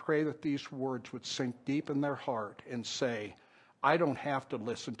 I pray that these words would sink deep in their heart and say, "I don't have to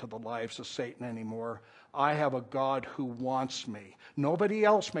listen to the lies of Satan anymore. I have a God who wants me. Nobody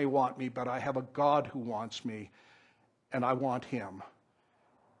else may want me, but I have a God who wants me, and I want Him."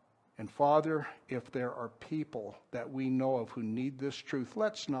 And Father, if there are people that we know of who need this truth,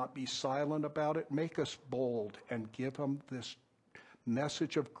 let's not be silent about it. Make us bold and give them this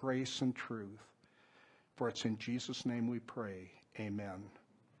message of grace and truth. For it's in Jesus' name we pray. Amen.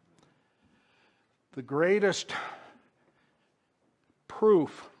 The greatest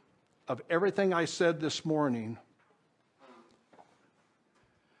proof of everything I said this morning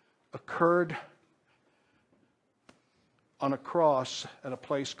occurred on a cross at a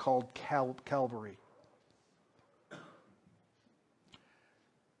place called Calvary.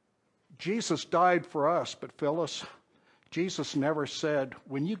 Jesus died for us, but Phyllis, Jesus never said,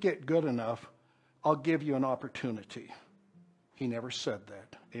 "When you get good enough, I'll give you an opportunity." He never said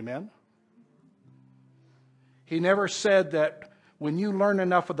that. Amen? He never said that when you learn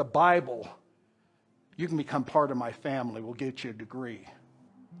enough of the Bible, you can become part of my family. We'll get you a degree.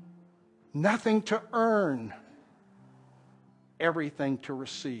 Nothing to earn, everything to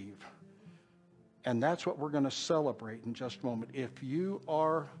receive. And that's what we're going to celebrate in just a moment. If you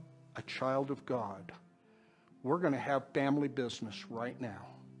are a child of God, we're going to have family business right now.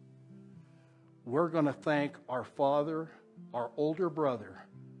 We're going to thank our father, our older brother,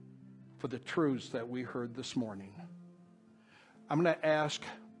 for the truths that we heard this morning. I'm going to ask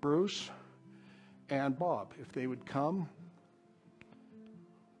Bruce and Bob if they would come.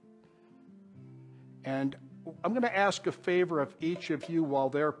 And I'm going to ask a favor of each of you while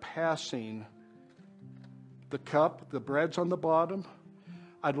they're passing the cup, the bread's on the bottom.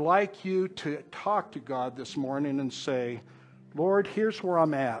 I'd like you to talk to God this morning and say, "Lord, here's where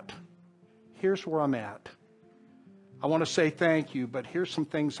I'm at. here's where I'm at. I want to say thank you, but here's some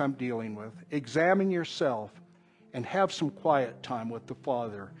things I'm dealing with. Examine yourself and have some quiet time with the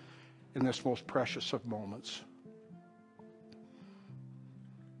Father in this most precious of moments.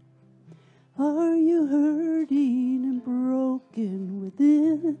 Are you hurting and broken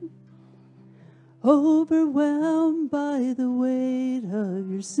within? Overwhelmed by the weight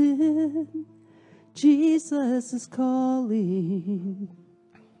of your sin? Jesus is calling.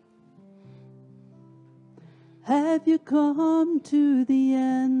 Have you come to the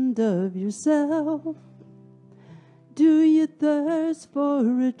end of yourself? Do you thirst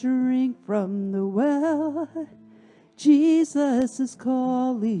for a drink from the well? Jesus is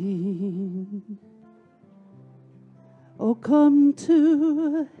calling. Oh, come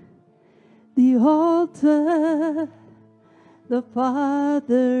to the altar. The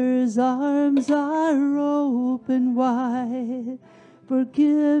Father's arms are open wide.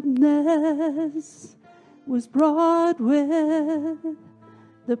 Forgiveness was brought with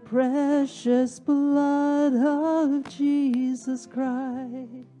the precious blood of Jesus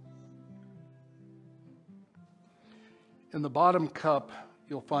Christ. In the bottom cup,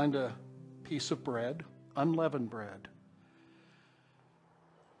 you'll find a piece of bread, unleavened bread.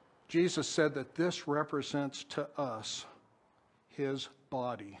 Jesus said that this represents to us his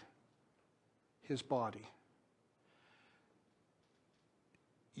body. His body.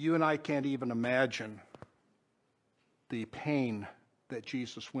 You and I can't even imagine the pain that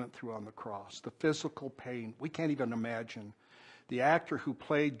Jesus went through on the cross, the physical pain. We can't even imagine. The actor who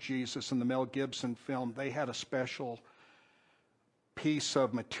played Jesus in the Mel Gibson film, they had a special piece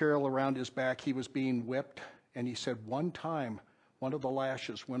of material around his back. He was being whipped, and he said, one time, one of the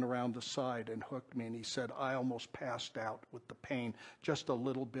lashes went around the side and hooked me, and he said, I almost passed out with the pain, just a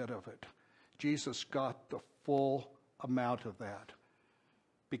little bit of it. Jesus got the full amount of that.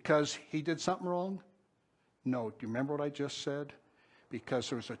 Because he did something wrong? No. Do you remember what I just said? Because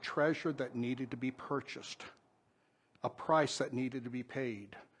there was a treasure that needed to be purchased, a price that needed to be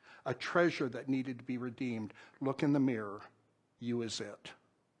paid, a treasure that needed to be redeemed. Look in the mirror. You is it.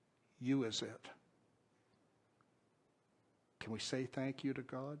 You is it. Can we say thank you to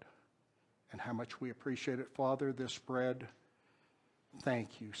God? And how much we appreciate it. Father, this bread,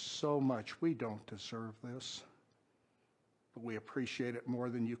 thank you so much. We don't deserve this, but we appreciate it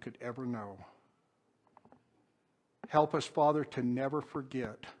more than you could ever know. Help us, Father, to never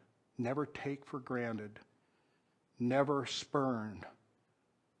forget, never take for granted, never spurn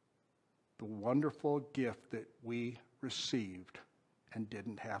the wonderful gift that we received and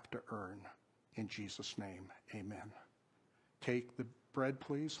didn't have to earn. In Jesus' name, amen. Take the bread,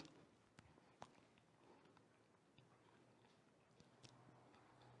 please.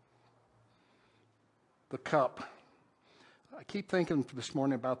 The cup. I keep thinking this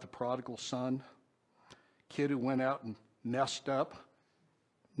morning about the prodigal son, kid who went out and messed up.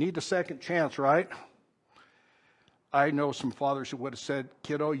 Need a second chance, right? I know some fathers who would have said,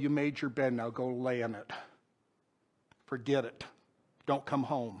 kiddo, you made your bed, now go lay in it. Forget it. Don't come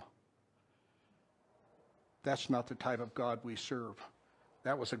home. That's not the type of God we serve.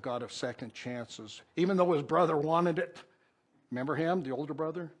 That was a God of second chances. Even though his brother wanted it. Remember him, the older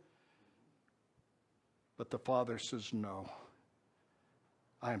brother? But the father says, no.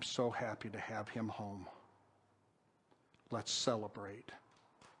 I am so happy to have him home. Let's celebrate.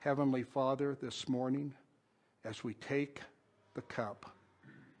 Heavenly Father, this morning, as we take the cup,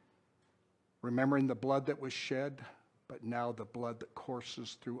 remembering the blood that was shed, but now the blood that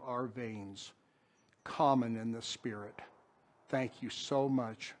courses through our veins, common in the Spirit. Thank you so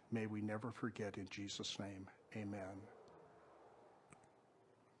much. May we never forget. In Jesus' name, amen.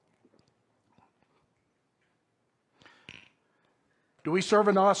 Do we serve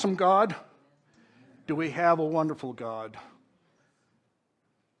an awesome God? Do we have a wonderful God?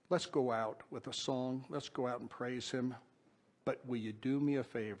 Let's go out with a song. Let's go out and praise him. But will you do me a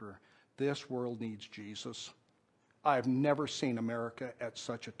favor? This world needs Jesus. I've never seen America at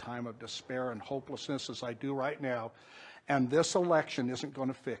such a time of despair and hopelessness as I do right now. And this election isn't going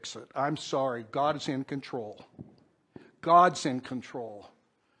to fix it. I'm sorry. God is in control. God's in control.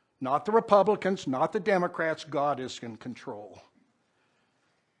 Not the Republicans, not the Democrats. God is in control.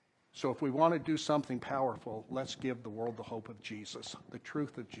 So if we want to do something powerful, let's give the world the hope of Jesus, the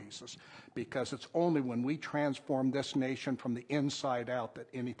truth of Jesus, because it's only when we transform this nation from the inside out that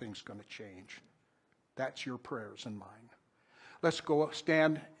anything's going to change. That's your prayers and mine. Let's go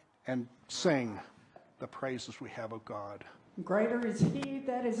stand and sing the praises we have of God. Greater is he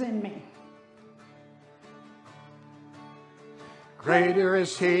that is in me. Greater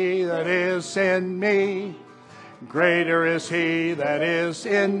is he that is in me. Greater is he that is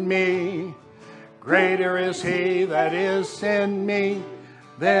in me Greater is he that is in me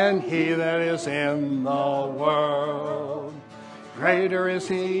than he that is in the world. Greater is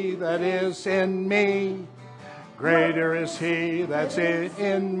he that is in me. Greater is he that's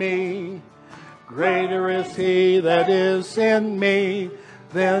in me. Greater is he that is in me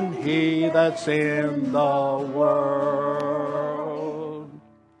than he that's in the world.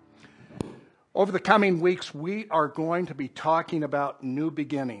 Over the coming weeks, we are going to be talking about new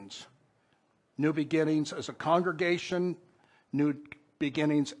beginnings. New beginnings as a congregation, new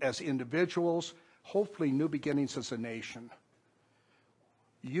beginnings as individuals, hopefully new beginnings as a nation.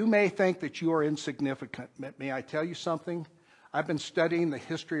 You may think that you are insignificant. May I tell you something? I've been studying the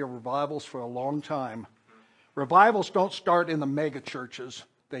history of revivals for a long time. Revivals don't start in the mega churches.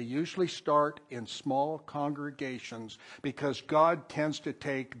 They usually start in small congregations because God tends to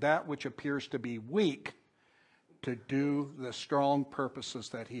take that which appears to be weak to do the strong purposes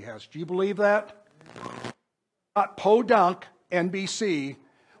that he has. Do you believe that? Not podunk, NBC.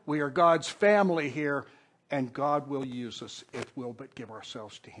 We are God's family here, and God will use us if we'll but give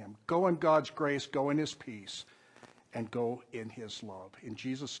ourselves to him. Go in God's grace, go in his peace, and go in his love. In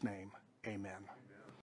Jesus' name, amen.